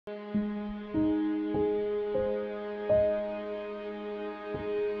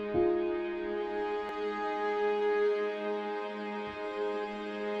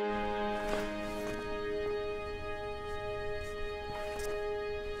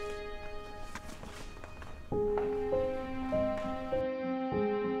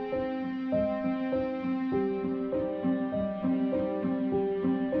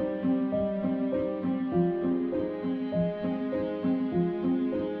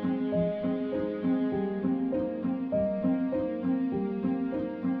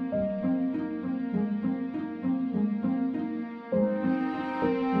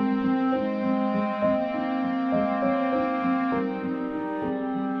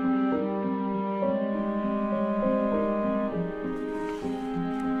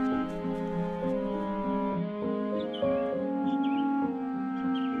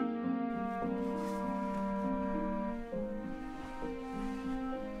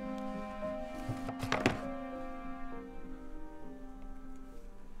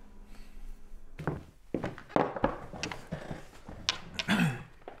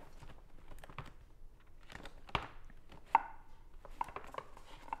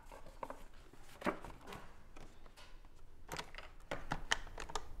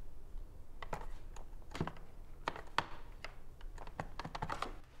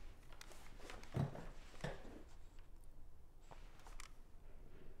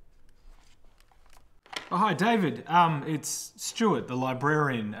Oh, hi, David. It's Stuart, the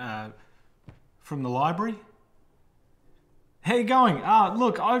librarian, from the library. How you going?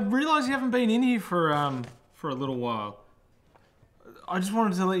 Look, I realise you haven't been in here for a little while. I just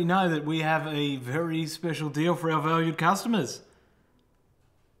wanted to let you know that we have a very special deal for our valued customers.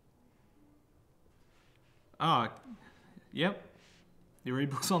 Yep. Your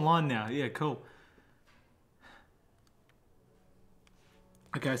ebook's online now. Yeah, cool.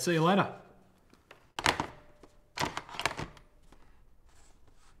 Okay, see you later.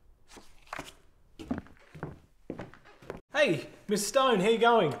 Hey, Miss Stone, how you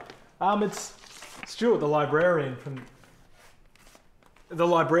going? It's Stuart, the librarian from... The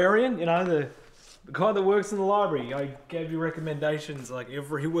librarian, you know, the guy that works in the library. I gave you recommendations like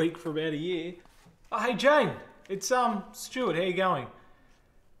every week for about a year. Oh, hey, Jane. It's, Stuart, how you going?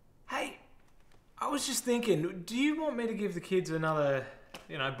 Hey, I was just thinking, do you want me to give the kids another,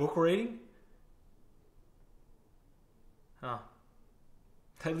 book reading? Oh.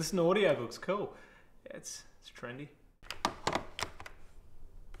 They listen to audiobooks, cool. Yeah, it's trendy.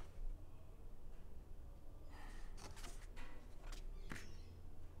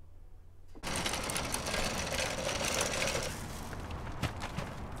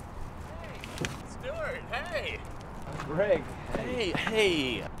 Greg.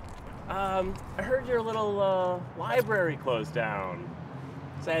 Hey. I heard your little library closed down.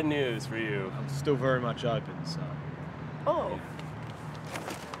 Sad news for you. I'm still very much open, so... Oh.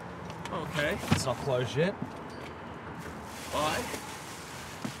 Okay. It's not closed yet. Why?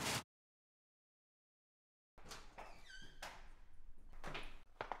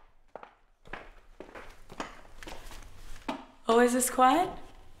 Oh, is this quiet?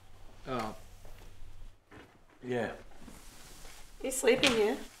 Yeah. You sleeping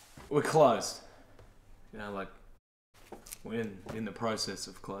here? We're closed. We're in the process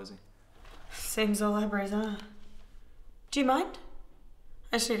of closing. Seems all libraries are. Do you mind?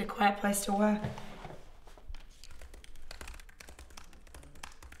 I just need a quiet place to work.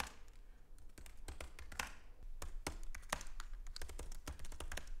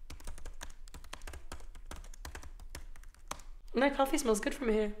 No, coffee smells good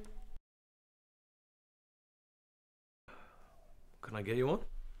from here. Can I get you one?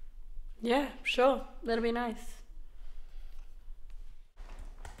 Yeah, sure. That'll be nice.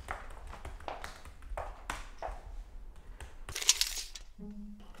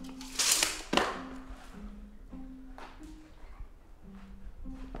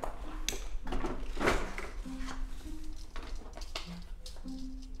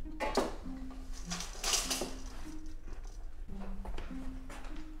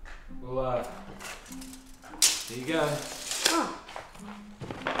 Well, here you go. Oh.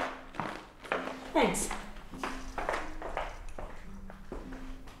 Thanks.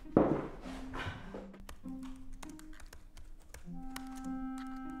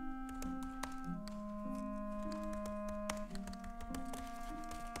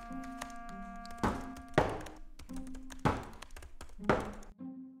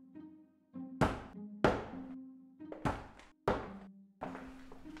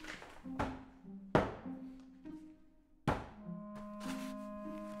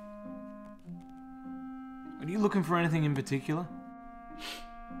 Are you looking for anything in particular?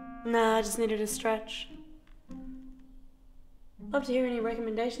 Nah, I just needed a stretch. Love to hear any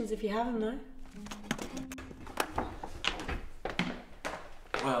recommendations if you have them, though.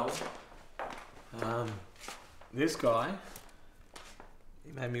 Well, this guy,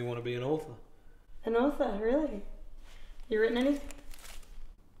 he made me want to be an author. An author, really? You written anything?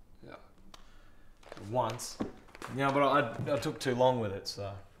 Yeah. Once. Yeah, but I took too long with it,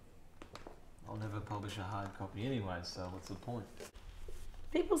 so... I'll never publish a hard copy anyway, so what's the point?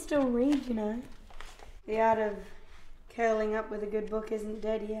 People still read, you know. The art of curling up with a good book isn't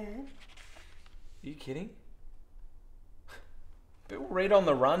dead yet. Are you kidding? People read on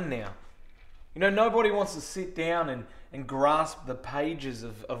the run now. Nobody wants to sit down and grasp the pages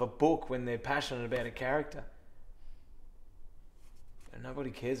of a book when they're passionate about a character. And nobody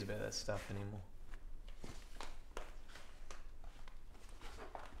cares about that stuff anymore.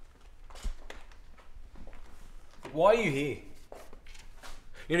 Why are you here?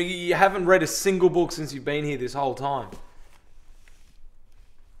 You haven't read a single book since you've been here this whole time.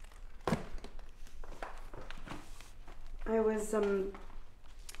 I was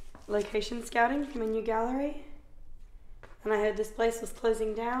location scouting from a new gallery, and I heard this place was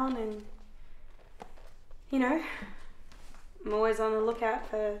closing down, and I'm always on the lookout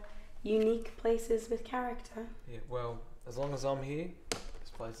for unique places with character. Yeah, well, as long as I'm here,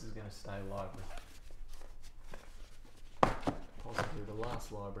 this place is going to stay lively. Possibly the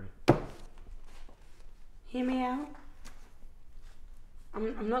last library. Hear me out?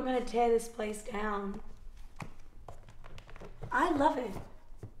 I'm not gonna tear this place down. I love it,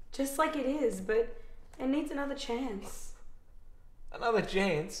 just like it is, but it needs another chance. Another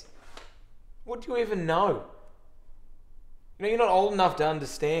chance? What do you even know? You know, you're not old enough to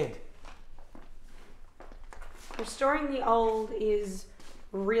understand. Restoring the old is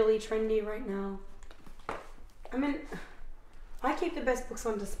really trendy right now. I mean, I keep the best books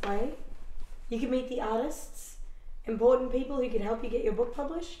on display. You can meet the artists, important people who can help you get your book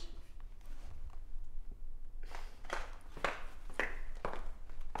published.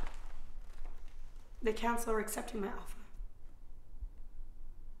 The council are accepting my offer.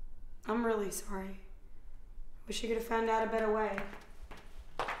 I'm really sorry. Wish you could have found out a better way.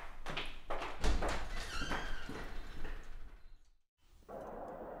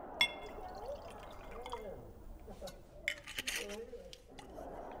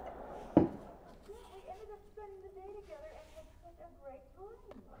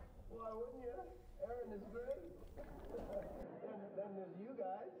 Why wouldn't you? Erin is great. Then there's you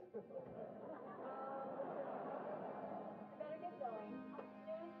guys. Better get going.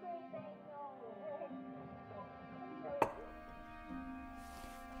 News great things only.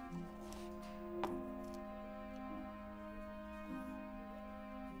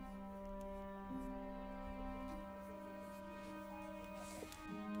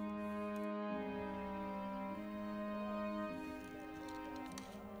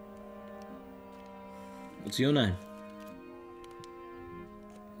 What's your name?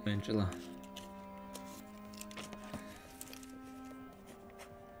 Angela.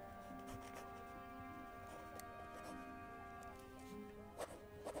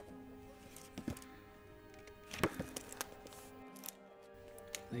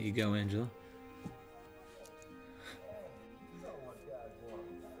 There you go, Angela.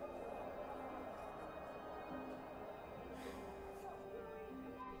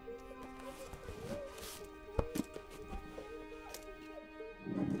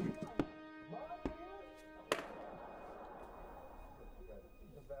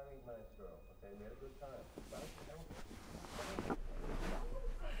 She's a very nice girl, okay? We had a good time, right?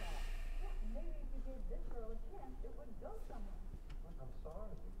 Maybe if you gave this girl a chance, it would go somewhere. Look, I'm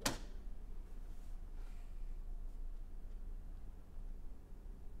sorry. You guys.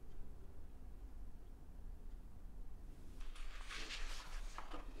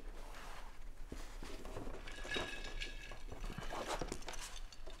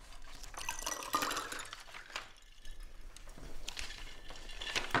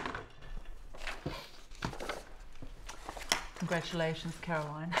 Congratulations,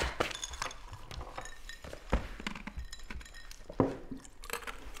 Caroline.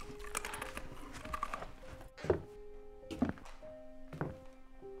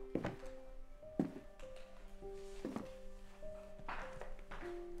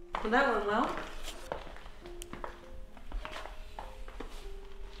 Well, that went well.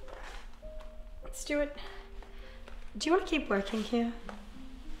 Stuart, do you want to keep working here?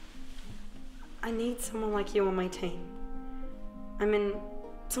 I need someone like you on my team. I mean,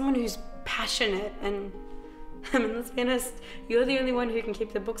 someone who's passionate and, I mean, let's be honest, you're the only one who can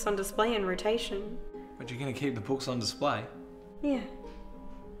keep the books on display in rotation. But you're gonna keep the books on display? Yeah.